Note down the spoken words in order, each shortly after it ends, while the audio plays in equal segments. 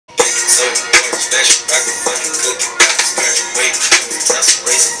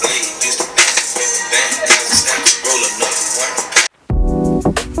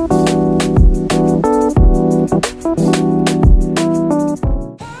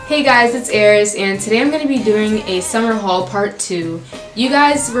Hey guys, it's Eris, and today I'm going to be doing a summer haul part 2. You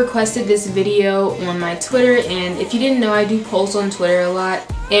guys requested this video on my Twitter, and if you didn't know, I do polls on Twitter a lot.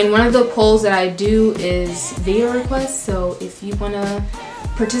 And one of the polls that I do is video requests, so if you want to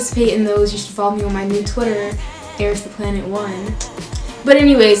participate in those, you should follow me on my new Twitter, ErisThePlanet1. But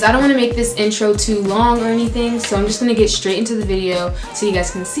anyways, I don't want to make this intro too long or anything, so I'm just going to get straight into the video so you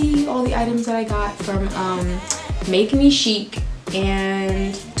guys can see all the items that I got from Make Me Chic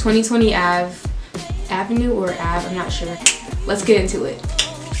and 2020 Avenue or Ave, I'm not sure. Let's get into it.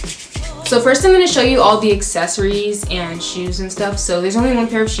 So first I'm going to show you all the accessories and shoes and stuff. So there's only one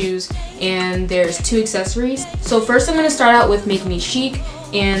pair of shoes and there's 2 accessories. So first I'm going to start out with Make Me Chic,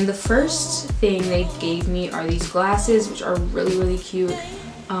 and the first thing they gave me are these glasses, which are really cute.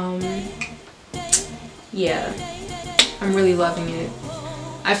 Yeah, I'm really loving it.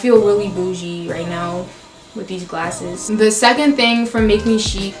 I feel really bougie right now with these glasses. The second thing from Make Me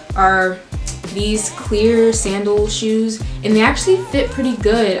Chic are these clear sandal shoes, and they actually fit pretty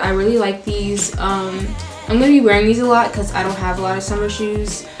good. I really like these. I'm gonna be wearing these a lot because I don't have a lot of summer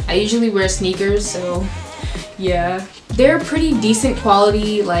shoes. I usually wear sneakers, so yeah. They're pretty decent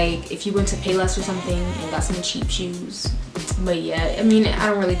quality, like if you went to Payless or something and got some cheap shoes. But yeah, I mean, I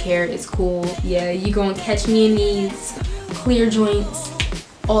don't really care, it's cool. Yeah, you gonna catch me in these clear joints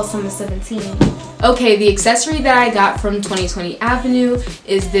all summer 17. Okay, the accessory that I got from 2020 Avenue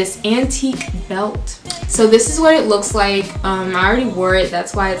is this antique belt. So this is what it looks like. I already wore it,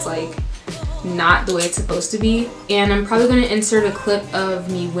 that's why it's like not the way it's supposed to be. And I'm probably going to insert a clip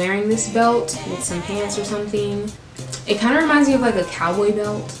of me wearing this belt with some pants or something. It kind of reminds me of like a cowboy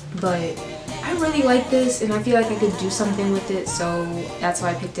belt, but I really like this and I feel like I could do something with it, so that's why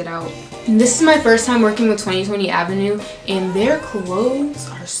I picked it out. And this is my first time working with 2020 Avenue, and their clothes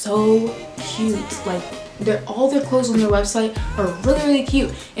are so cute. Like all their clothes on their website are really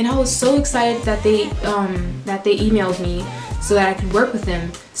cute, and I was so excited that they emailed me so that I could work with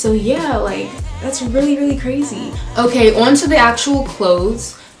them. So yeah, like that's really crazy. Okay, on to the actual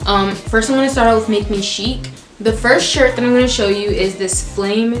clothes. First I'm going to start out with Make Me Chic. The first shirt that I'm going to show you is this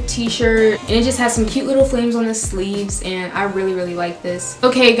flame t-shirt, and it just has some cute little flames on the sleeves, and I really like this.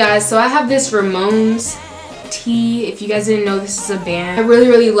 Okay guys, so I have this Ramones tee. If you guys didn't know, this is a band. I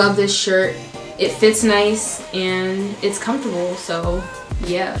really love this shirt. It fits nice and it's comfortable, so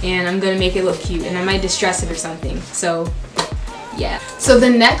yeah. And I'm going to make it look cute, and I might distress it or something, so yeah. So the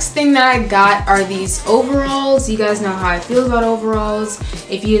next thing that I got are these overalls. You guys know how I feel about overalls.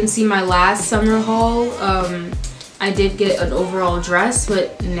 If you didn't see my last summer haul, I did get an overall dress,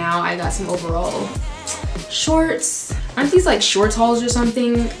 but now I got some overall shorts. Aren't these like shorts hauls or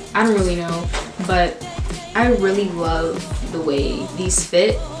something? I don't really know, but I really love the way these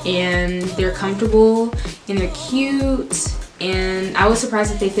fit, and they're comfortable and they're cute. And I was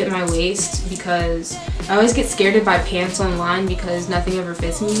surprised that they fit my waist because I always get scared to buy pants online because nothing ever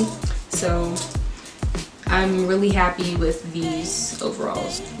fits me. So I'm really happy with these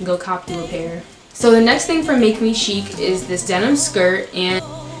overalls. Go cop you a pair. So the next thing from Make Me Chic is this denim skirt, and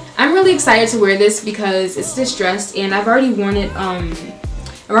I'm really excited to wear this because it's distressed, and I've already worn it.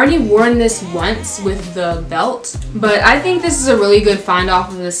 I've already worn this once with the belt, but I think this is a really good find off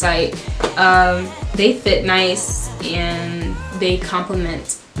of the site. They fit nice and they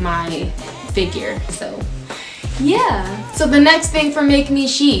complement my figure, so yeah. So the next thing from Make Me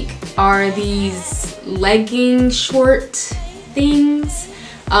Chic are these legging short things.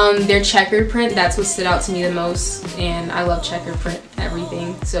 They're checkered print. That's what stood out to me the most, and I love checkered print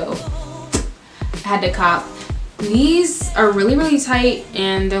everything, so I had to cop. These are really tight,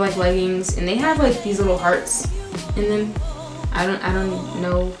 and they're like leggings, and they have like these little hearts in them. I don't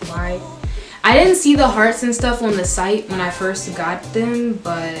know why. I didn't see the hearts and stuff on the site when I first got them,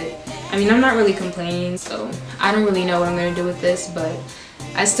 but I mean, I'm not really complaining, so I don't really know what I'm gonna do with this, but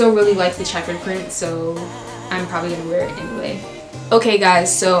I still really like the checkered print, so I'm probably gonna wear it anyway. Okay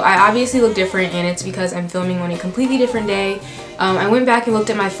guys, so I obviously look different, and it's because I'm filming on a completely different day. I went back and looked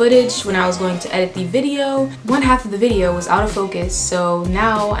at my footage when I was going to edit the video. One half of the video was out of focus, so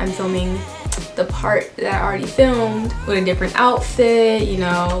now I'm filming the part that I already filmed with a different outfit, you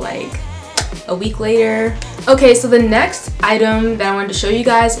know, like a week later. Okay, so the next item that I wanted to show you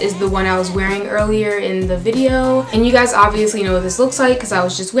guys is the one I was wearing earlier in the video, and you guys obviously know what this looks like because I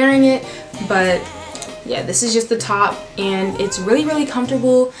was just wearing it. But yeah, this is just the top, and it's really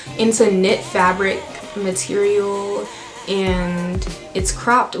comfortable. It's a knit fabric material, and it's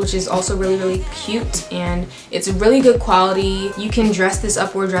cropped, which is also really cute, and it's really good quality. You can dress this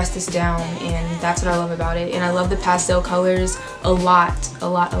up or dress this down, and that's what I love about it. And I love the pastel colors a lot.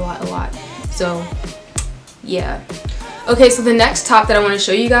 So yeah. Okay, so the next top that I want to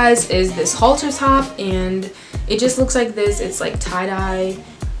show you guys is this halter top, and it just looks like this. It's like tie-dye.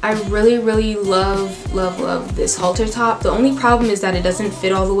 I really love this halter top. The only problem is that it doesn't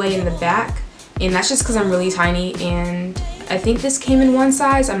fit all the way in the back, and that's just because I'm really tiny, and I think this came in one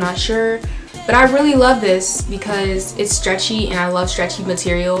size, I'm not sure. But I really love this because it's stretchy, and I love stretchy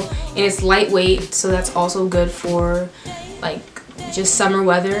material, and it's lightweight, so that's also good for like just summer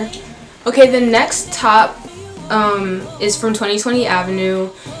weather. Okay, the next top is from 2020 Avenue,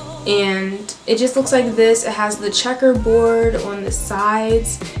 and it just looks like this. It has the checkerboard on the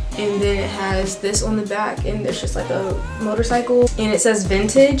sides, and then it has this on the back, and there's just like a motorcycle, and it says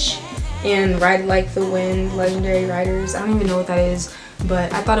vintage and ride like the wind, legendary riders. I don't even know what that is,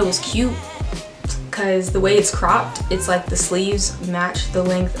 but I thought it was cute because the way it's cropped, it's like the sleeves match the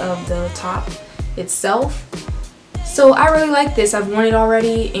length of the top itself. So I really like this. I've worn it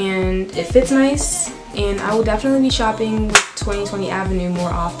already, and it fits nice, and I will definitely be shopping with 2020 Avenue more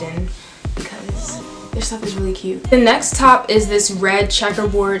often because their stuff is really cute. The next top is this red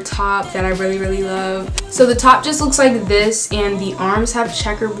checkerboard top that I really love. So the top just looks like this, and the arms have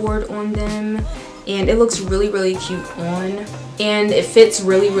checkerboard on them, and it looks really cute on, and it fits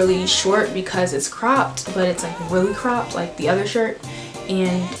really short because it's cropped, but it's like really cropped like the other shirt,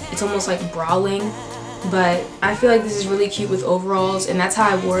 and it's almost like brawling. But I feel like this is really cute with overalls, and that's how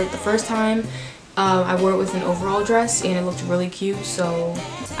I wore it the first time. I wore it with an overall dress, and it looked really cute, so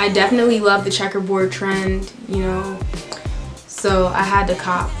I definitely love the checkerboard trend, you know, so I had to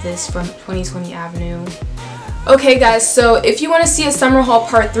cop this from 2020 Avenue. Okay guys, so if you want to see a summer haul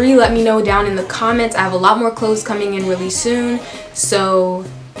part 3, let me know down in the comments. I have a lot more clothes coming in really soon, so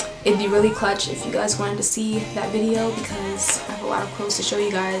it'd be really clutch if you guys wanted to see that video because I have a lot of clothes to show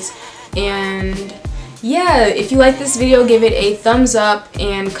you guys. And yeah, if you like this video, give it a thumbs up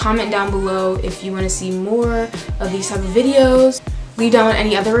and comment down below if you want to see more of these type of videos. Leave down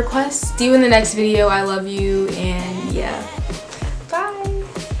any other requests. See you in the next video. I love you, and yeah.